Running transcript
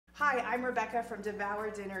Hi, I'm Rebecca from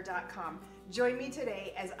DevourDinner.com. Join me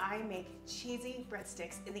today as I make cheesy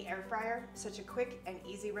breadsticks in the air fryer. Such a quick and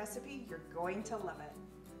easy recipe, you're going to love it.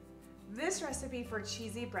 This recipe for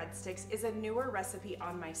cheesy breadsticks is a newer recipe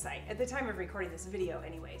on my site, at the time of recording this video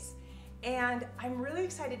anyways. And I'm really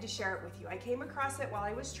excited to share it with you. I came across it while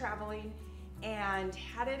I was traveling and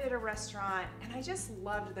had it at a restaurant, and I just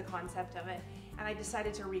loved the concept of it, and I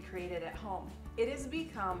decided to recreate it at home. It has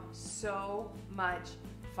become so much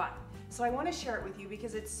fun. So I want to share it with you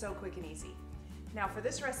because it's so quick and easy. Now for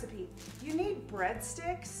this recipe, you need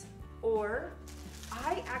breadsticks, or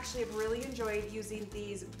I actually have really enjoyed using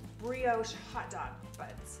these brioche hot dog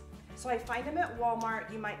buns. So I find them at Walmart.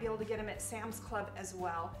 You might be able to get them at Sam's Club as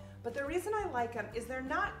well. But the reason I like them is they're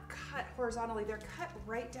not cut horizontally, they're cut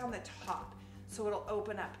right down the top. So it'll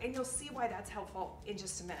open up, and you'll see why that's helpful in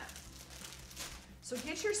just a minute. So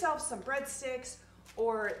get yourself some breadsticks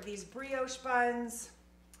or these brioche buns.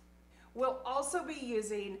 We'll also be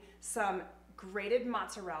using some grated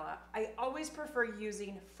mozzarella. I always prefer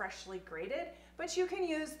using freshly grated, but you can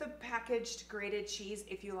use the packaged grated cheese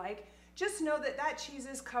if you like. Just know that that cheese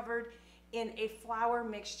is covered in a flour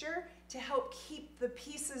mixture to help keep the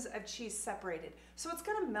pieces of cheese separated. So it's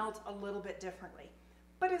gonna melt a little bit differently,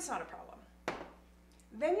 but it's not a problem.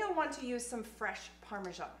 Then you'll want to use some fresh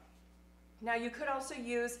Parmesan. Now you could also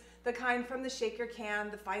use the kind from the shaker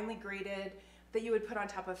can, the finely grated, that you would put on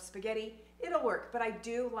top of spaghetti. It'll work, but I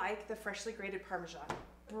do like the freshly grated Parmesan.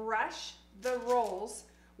 Brush the rolls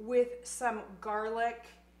with some garlic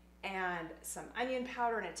and some onion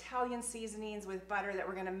powder and Italian seasonings with butter that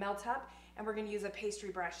we're gonna melt up, and we're gonna use a pastry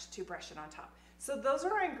brush to brush it on top. So those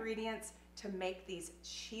are our ingredients to make these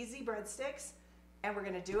cheesy breadsticks, and we're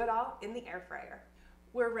gonna do it all in the air fryer.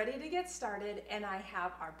 We're ready to get started, and I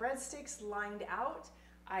have our breadsticks lined out.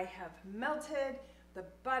 I have melted the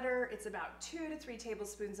butter. It's about 2 to 3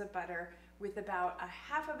 tablespoons of butter with about a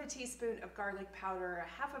half of a teaspoon of garlic powder,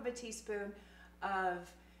 a half of a teaspoon of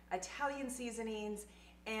Italian seasonings,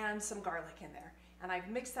 and some garlic in there. And I've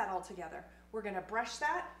mixed that all together. We're gonna brush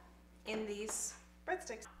that in these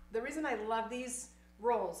breadsticks. The reason I love these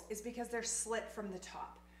rolls is because they're slit from the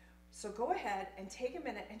top. So go ahead and take a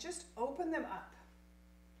minute and just open them up.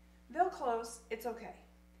 They'll close, it's okay.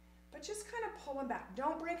 But just kind of pull them back.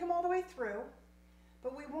 Don't break them all the way through,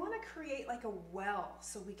 but we want to create like a well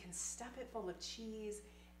so we can stuff it full of cheese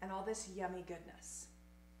and all this yummy goodness.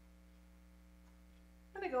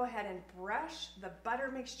 I'm going to go ahead and brush the butter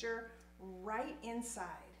mixture right inside.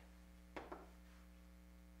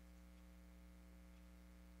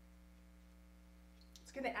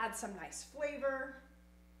 It's going to add some nice flavor.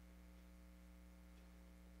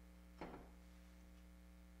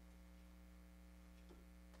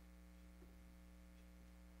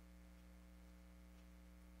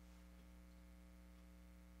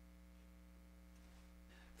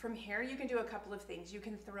 From here, you can do a couple of things. You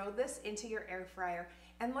can throw this into your air fryer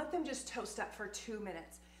and let them just toast up for 2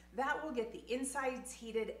 minutes. That will get the insides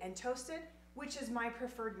heated and toasted, which is my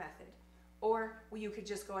preferred method. Or you could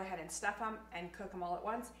just go ahead and stuff them and cook them all at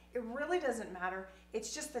once. It really doesn't matter.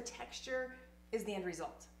 It's just the texture is the end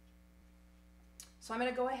result. So I'm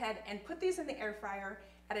gonna go ahead and put these in the air fryer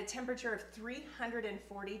at a temperature of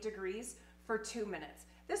 340 degrees for 2 minutes.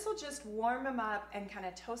 This will just warm them up and kind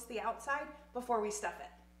of toast the outside before we stuff it.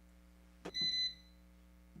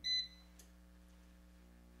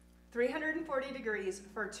 340 degrees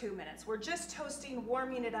for 2 minutes. We're just toasting,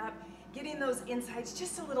 warming it up, getting those insides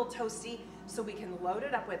just a little toasty so we can load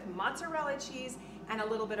it up with mozzarella cheese and a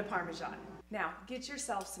little bit of Parmesan. Now, get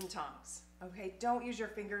yourself some tongs, okay? Don't use your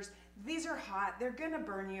fingers. These are hot, they're gonna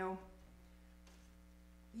burn you.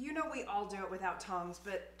 You know we all do it without tongs,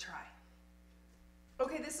 but try.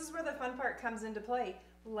 Okay, this is where the fun part comes into play.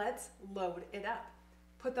 Let's load it up.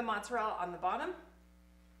 Put the mozzarella on the bottom.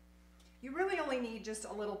 You really only need just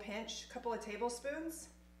a little pinch, a couple of tablespoons.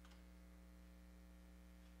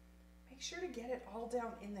 Make sure to get it all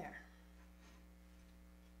down in there.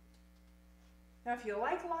 Now, if you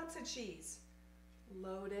like lots of cheese,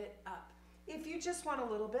 load it up. If you just want a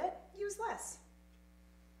little bit, use less.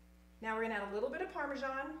 Now we're gonna add a little bit of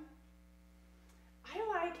Parmesan. I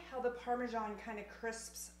like how the Parmesan kind of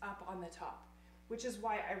crisps up on the top, which is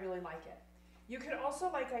why I really like it. You could also,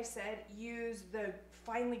 like I said, use the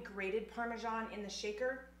finely grated Parmesan in the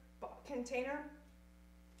shaker container.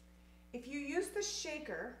 If you use the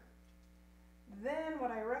shaker, then what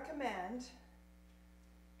I recommend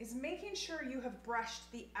is making sure you have brushed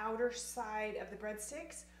the outer side of the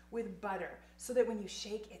breadsticks with butter so that when you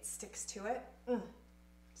shake, it sticks to it.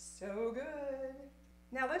 So good.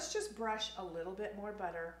 Now let's just brush a little bit more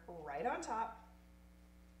butter right on top.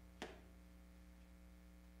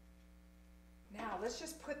 let's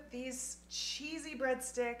just put these cheesy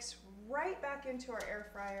breadsticks right back into our air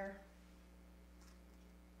fryer.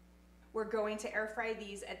 We're going to air fry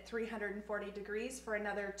these at 340 degrees for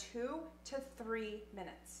another 2 to 3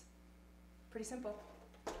 minutes. Pretty simple.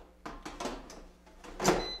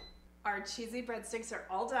 Our cheesy breadsticks are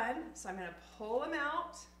all done, so I'm gonna pull them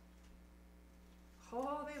out.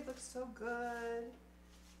 Oh, they look so good.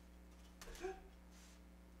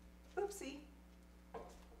 Oopsie.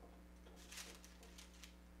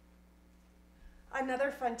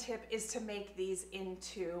 Another fun tip is to make these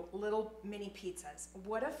into little mini pizzas.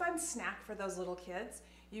 What a fun snack for those little kids.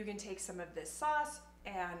 You can take some of this sauce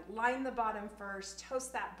and line the bottom first,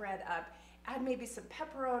 toast that bread up, add maybe some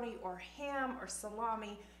pepperoni or ham or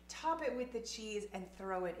salami, top it with the cheese and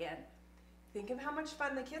throw it in. Think of how much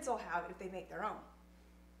fun the kids will have if they make their own.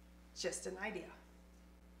 Just an idea.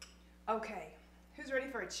 Okay, who's ready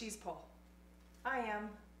for a cheese pull? I am.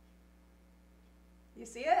 You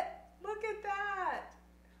see it? Look at that.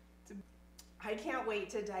 I can't wait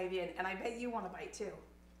to dive in, and I bet you want to bite too.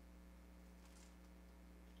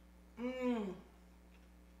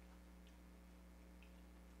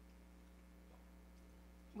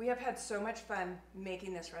 We have had so much fun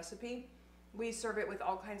making this recipe. We serve it with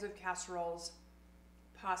all kinds of casseroles,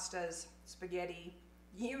 pastas, spaghetti,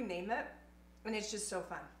 you name it, and it's just so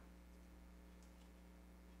fun.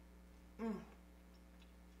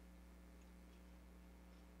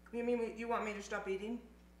 You mean you want me to stop eating?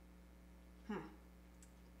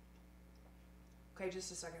 Okay,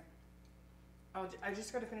 just a second. I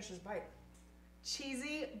just gotta finish this bite.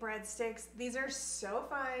 Cheesy breadsticks. These are so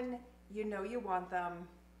fun. You know you want them.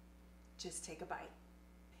 Just take a bite.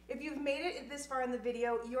 If you've made it this far in the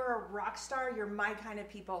video, you're a rock star. You're my kind of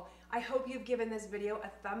people. I hope you've given this video a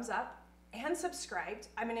thumbs up and subscribed.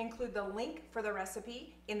 I'm gonna include the link for the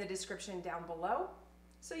recipe in the description down below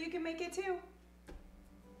so you can make it too.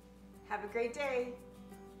 Have a great day.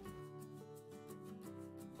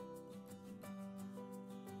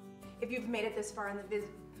 If you've made it this far in the video,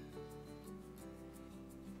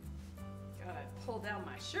 gotta pull down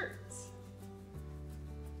my shirts.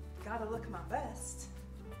 Gotta look my best.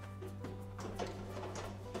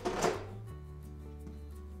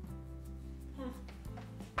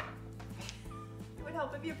 It would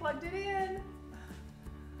help if you plugged it in.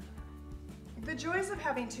 The joys of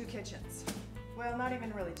having two kitchens. Well, not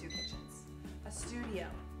even really two kitchens. A studio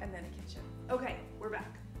and then a kitchen. Okay, we're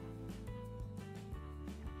back.